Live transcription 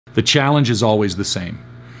The challenge is always the same.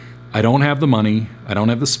 I don't have the money, I don't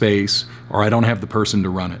have the space, or I don't have the person to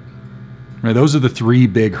run it. Right? Those are the three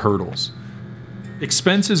big hurdles.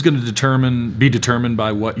 Expense is going to be determined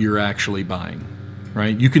by what you're actually buying.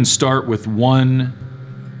 Right? You can start with one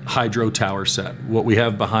hydro tower set. What we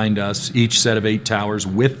have behind us, each set of 8 towers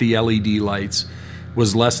with the LED lights,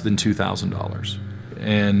 was less than $2,000.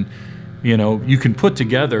 And you can put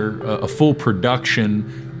together a full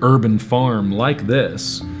production urban farm like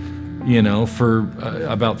this, for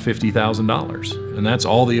about $50,000. And that's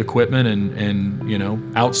all the equipment and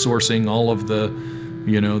outsourcing all of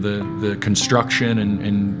the construction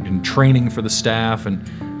and training for the staff and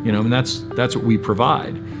that's what we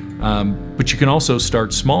provide. But you can also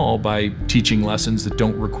start small by teaching lessons that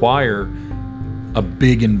don't require a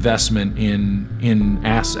big investment in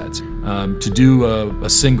assets. To do a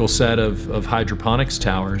single set of hydroponics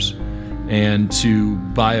towers and to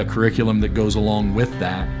buy a curriculum that goes along with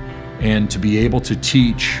that and to be able to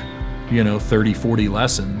teach 30, 40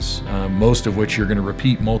 lessons, most of which you're going to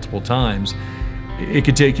repeat multiple times, it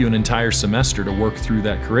could take you an entire semester to work through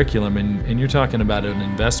that curriculum, and you're talking about an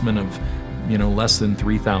investment of less than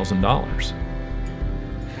 $3,000.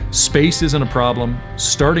 Space isn't a problem.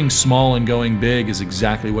 Starting small and going big is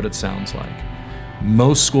exactly what it sounds like.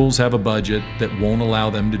 Most schools have a budget that won't allow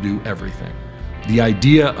them to do everything. The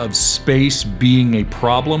idea of space being a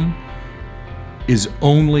problem is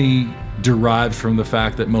only derived from the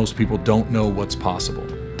fact that most people don't know what's possible.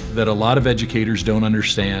 That a lot of educators don't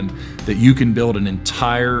understand that you can build an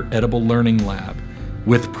entire edible learning lab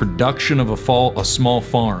with production of a small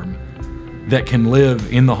farm that can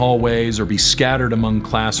live in the hallways or be scattered among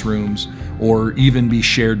classrooms or even be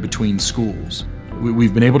shared between schools.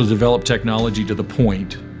 We've been able to develop technology to the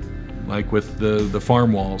point, like with the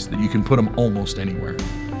farm walls, that you can put them almost anywhere.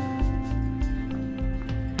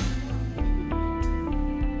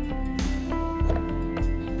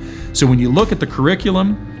 So when you look at the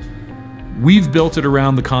curriculum, we've built it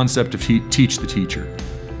around the concept of teach the teacher.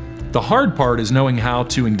 The hard part is knowing how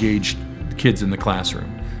to engage the kids in the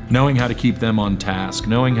classroom, knowing how to keep them on task,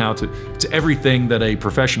 knowing how it's everything that a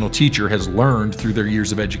professional teacher has learned through their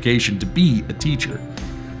years of education to be a teacher.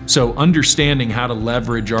 So understanding how to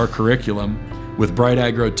leverage our curriculum with Bright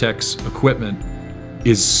Agrotech's equipment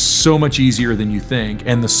is so much easier than you think,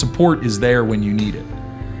 and the support is there when you need it.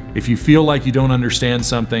 If you feel like you don't understand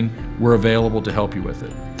something, we're available to help you with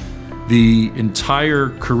it. The entire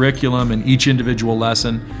curriculum and each individual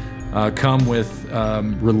lesson come with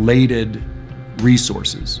related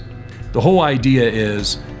resources. The whole idea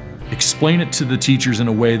is explain it to the teachers in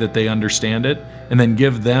a way that they understand it, and then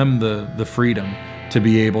give them the freedom to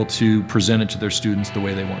be able to present it to their students the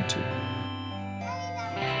way they want to.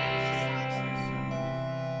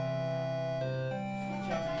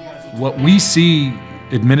 What we see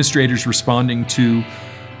administrators responding to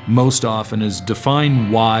most often is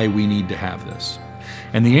define why we need to have this.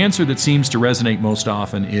 And the answer that seems to resonate most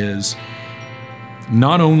often is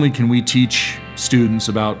not only can we teach students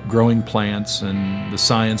about growing plants and the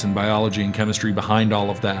science and biology and chemistry behind all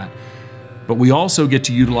of that, but we also get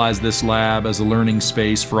to utilize this lab as a learning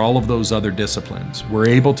space for all of those other disciplines. We're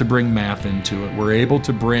able to bring math into it. We're able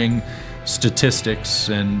to bring statistics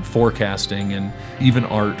and forecasting and even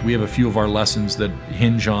art. We have a few of our lessons that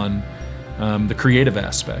hinge on the creative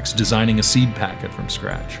aspects, designing a seed packet from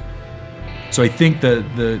scratch. So I think that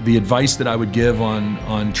the advice that I would give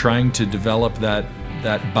on trying to develop that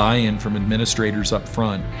buy-in from administrators up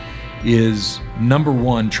front is, number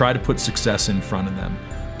one, try to put success in front of them.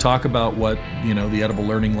 Talk about what the Edible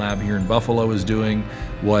Learning Lab here in Buffalo is doing,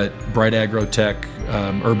 what Bright Agrotech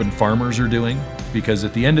urban farmers are doing, because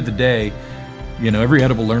at the end of the day, every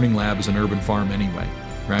Edible Learning Lab is an urban farm anyway,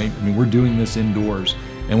 right? I mean, we're doing this indoors,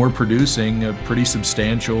 and we're producing a pretty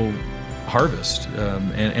substantial harvest.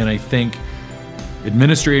 And I think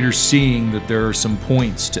administrators seeing that there are some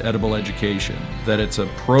points to edible education, that it's a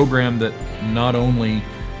program that not only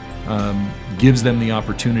gives them the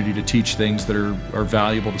opportunity to teach things that are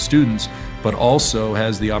valuable to students, but also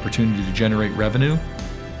has the opportunity to generate revenue,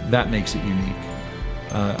 that makes it unique.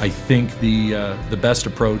 I think the best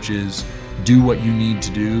approach is do what you need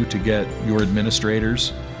to do to get your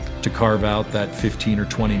administrators to carve out that 15 or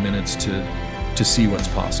 20 minutes to see what's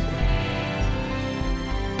possible.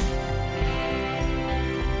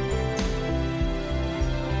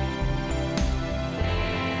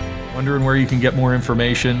 Wondering where you can get more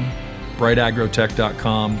information?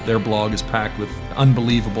 brightagrotech.com. Their blog is packed with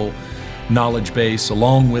unbelievable knowledge base,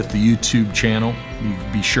 along with the YouTube channel. You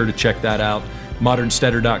be sure to check that out.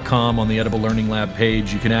 modernsteader.com on the Edible Learning Lab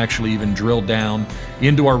page, you can actually even drill down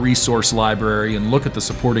into our resource library and look at the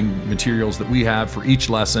supporting materials that we have for each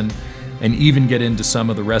lesson, and even get into some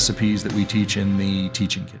of the recipes that we teach in the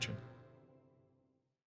teaching kitchen.